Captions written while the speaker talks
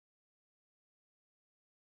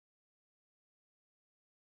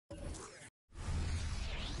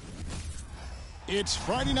It's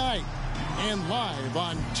Friday night, and live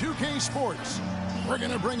on 2K Sports, we're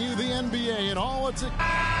going to bring you the NBA and all its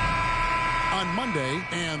on Monday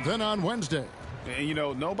and then on Wednesday. And, you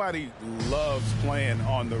know, nobody loves playing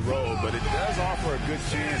on the road, but it does offer a good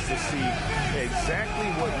chance to see exactly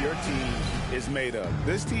what your team is made of.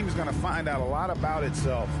 This team is going to find out a lot about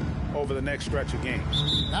itself over the next stretch of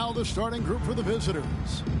games. Now the starting group for the visitors.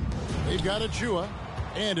 They've got Achua,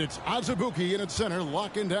 and it's Azubuike in at center,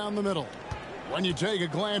 locking down the middle. When you take a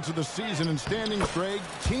glance at the season and standings, Craig,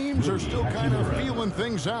 teams are still kind of feeling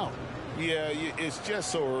things out. Yeah, it's just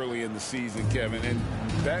so early in the season, Kevin, and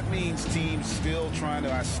that means teams still trying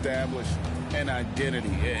to establish an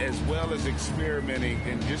identity as well as experimenting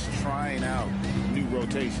and just trying out new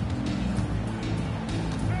rotations.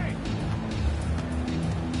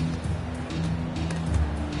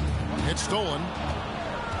 It's stolen.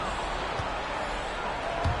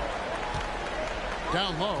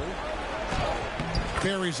 Down low.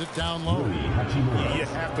 Buries it down low. You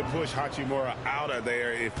have to push Hachimura out of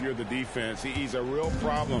there if you're the defense. He's a real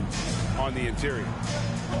problem on the interior.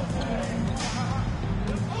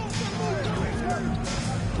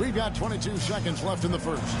 We've got 22 seconds left in the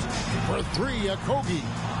first. For three, Okogie.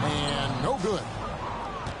 And no good.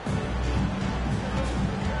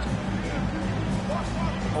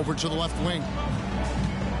 Over to the left wing.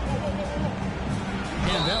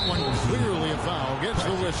 And that one clearly a foul. Gets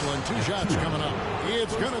the whistle, and 2 shots coming up.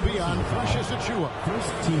 It's going to be on Precious Achua.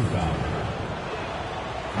 First team foul.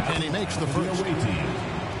 And he makes the first. The away team,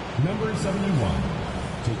 number 71,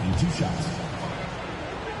 taking 2 shots.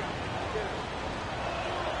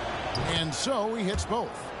 And so he hits both.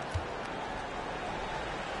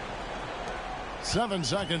 7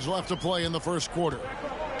 seconds left to play in the first quarter.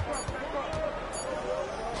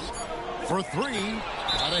 For 3,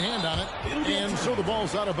 got a hand on it, and so the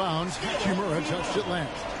ball's out of bounds. Hachimura touched it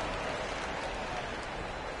last.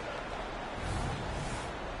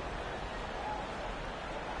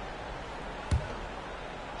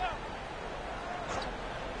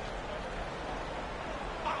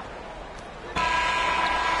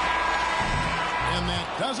 And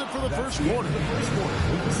that does it for the first quarter.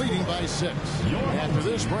 Leading by 6. After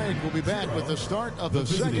this break, we'll be back with the start of the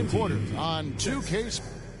second quarter on 2K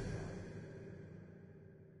Sports.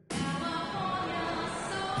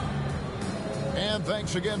 And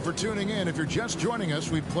thanks again for tuning in. If you're just joining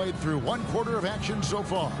us, we've played through 1 quarter of action so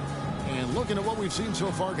far. And looking at what we've seen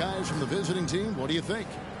so far, guys, from the visiting team, what do you think?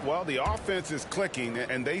 Well, the offense is clicking,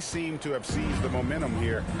 and they seem to have seized the momentum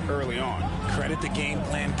here early on. Credit the game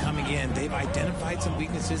plan coming in. They've identified some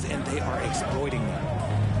weaknesses, and they are exploiting them.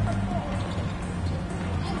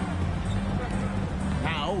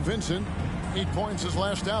 Now, Vincent, 8 points his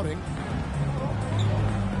last outing.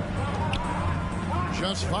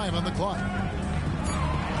 Just 5 on the clock.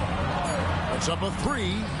 It's up a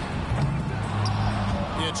 3.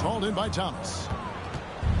 It's hauled in by Thomas.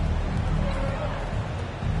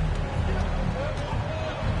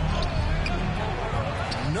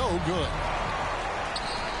 No good.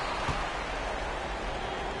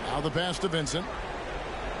 Now the pass to Vincent.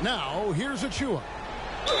 Now here's Achua.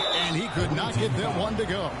 And he could not get that one to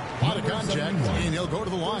go. A lot of contact, and he'll go to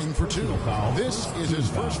the line for 2. This is his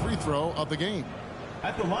first free throw of the game.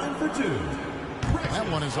 At the line for 2. That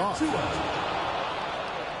one is off.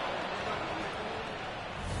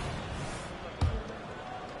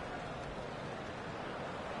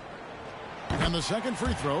 And the second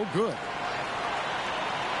free throw, good.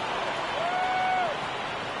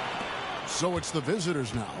 So it's the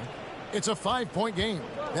visitors now. It's a 5-point game.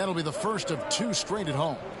 That'll be the first of 2 straight at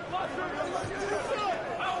home.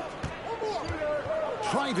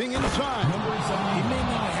 Driving inside. He may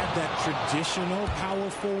not have that traditional power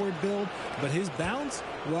forward build, but his bounce,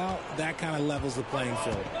 well, that kind of levels the playing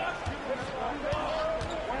field.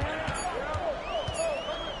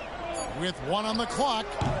 With 1 on the clock.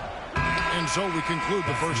 And so we conclude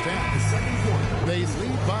the first half. They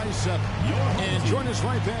lead by 7. And join us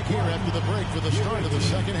right back here after the break for the start of the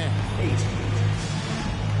second half.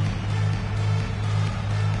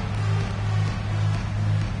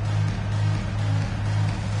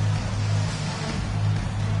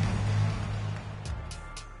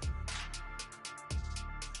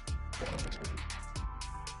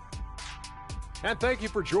 And thank you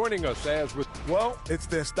for joining us as with... Well, it's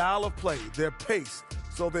their style of play, their pace,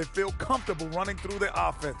 so they feel comfortable running through their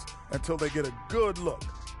offense until they get a good look.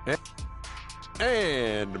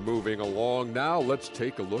 And moving along now, let's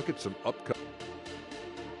take a look at some upcoming.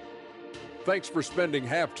 Thanks for spending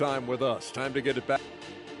halftime with us. Time to get it back.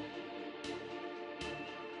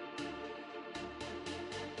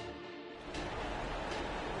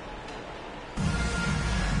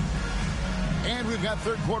 And we've got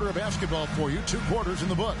third quarter of basketball for you. 2 quarters in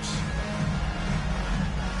the books.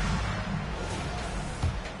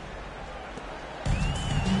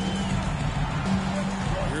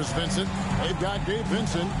 Here's Vincent. They've got Gabe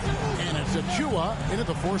Vincent. And it's Achua in at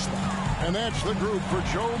the 4 spot. And that's the group for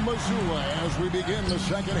Joe Mazzulla as we begin the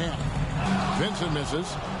second half. Vincent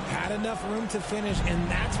misses. Had enough room to finish, and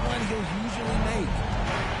that's one he'll usually make.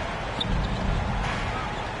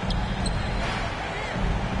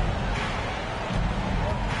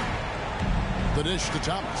 The dish to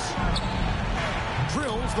Thomas.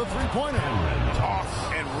 Drills the three-pointer.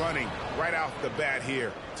 Off and running right off the bat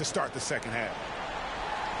here to start the second half.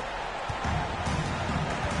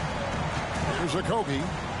 Here's a Kobe.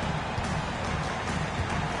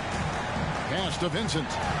 Pass to Vincent.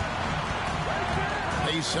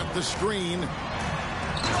 They set the screen.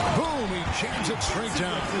 Boom, he jams it straight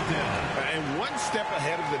down. And one step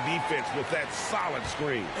ahead of the defense with that solid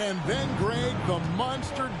screen. And then Greg, the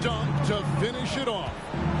monster dunk to finish it off.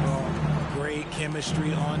 Oh, great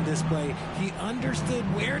chemistry on display. He understood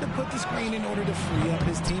where to put the screen in order to free up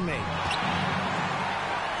his teammate.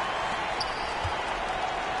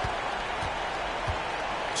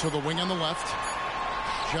 To the wing on the left.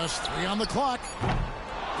 Just 3 on the clock.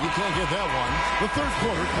 You can't get that one. The third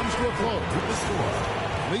quarter comes to a close. With the score,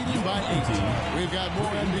 Leading by 8. We've got more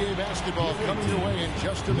NBA basketball coming your way in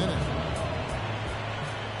just a minute.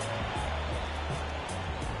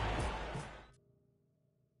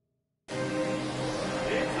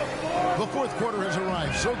 The fourth quarter has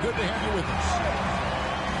arrived. So good to have you with us.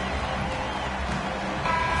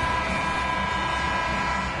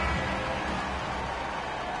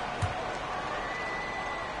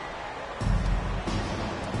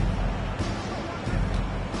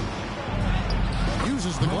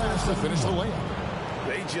 Uses the glass to finish the layup.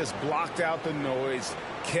 They just blocked out the noise,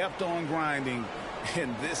 kept on grinding,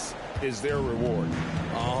 and this is their reward.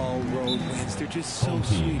 All road wins. They're just so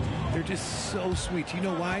sweet. They're just so sweet. You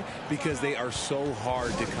know why? Because they are so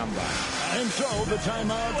hard to come by. And so the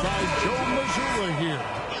timeout by Joe Mazzulla here.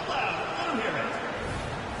 Get loud. Let them hear it.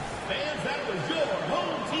 Fans, that was your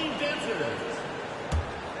home team dancers.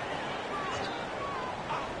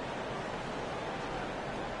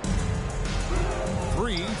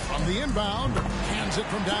 Three from the inbound. Hands it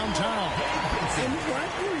from downtown. And what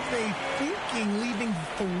were they thinking, leaving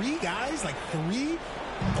 3 guys, like 3,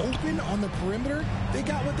 open on the perimeter? They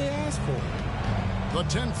got what they asked for. The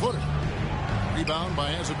 10-footer. Rebound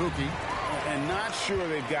by Azubuike. And not sure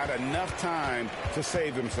they've got enough time to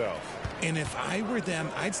save themselves. And if I were them,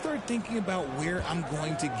 I'd start thinking about where I'm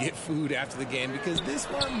going to get food after the game, because this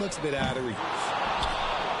one looks a bit out of reach.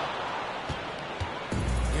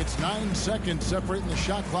 It's 9 seconds separating the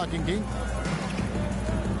shot clock and game.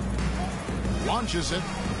 Launches it.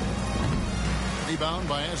 Rebound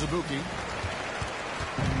by Azubuike.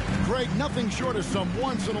 Greg, nothing short of some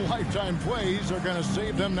once-in-a-lifetime plays are going to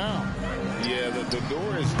save them now. Yeah, the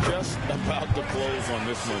door is just about to close on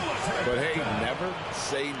this one. But hey, never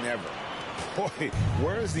say never. Boy,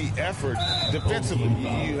 where's the effort defensively?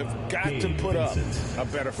 You have got to put up a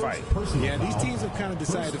better fight. Yeah, these teams have kind of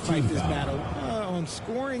decided to fight this battle on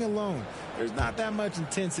scoring alone. There's not that much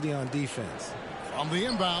intensity on defense. From the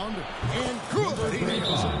inbound, and good. He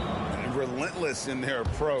nails it. Relentless in their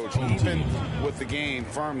approach, even with the game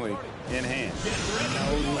firmly in hand.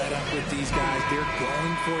 No let up with these guys. They're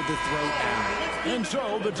going for the throat now. And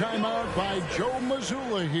so the timeout by Joe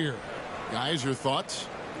Mazzulla here. Guys, your thoughts?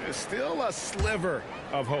 There's still a sliver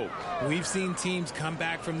of hope. We've seen teams come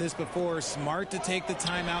back from this before. Smart to take the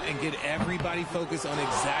timeout and get everybody focused on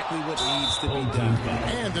exactly what needs to be done.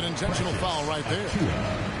 And an intentional foul right there.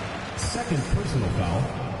 Second personal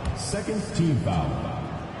foul. Second team foul.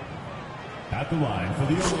 At the line for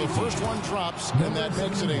the So the team. first one drops, and that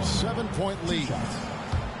makes it a 7-point lead.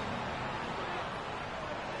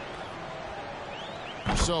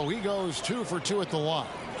 So he goes 2 for 2 at the line,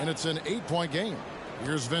 and it's an 8-point game.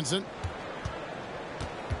 Here's Vincent.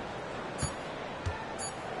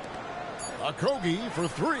 Okogie for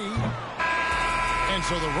 3. And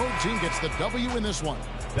so the road team gets the W in this one.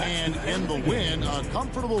 And in the win, a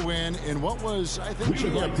comfortable win in what was, I think,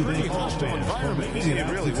 a pretty hostile environment. It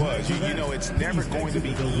really was. You know, it's never going to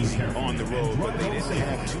be easy on the road, but they didn't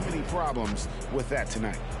have too many problems with that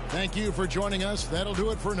tonight. Thank you for joining us. That'll do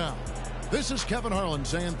it for now. This is Kevin Harlan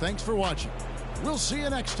saying thanks for watching. We'll see you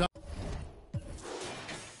next time.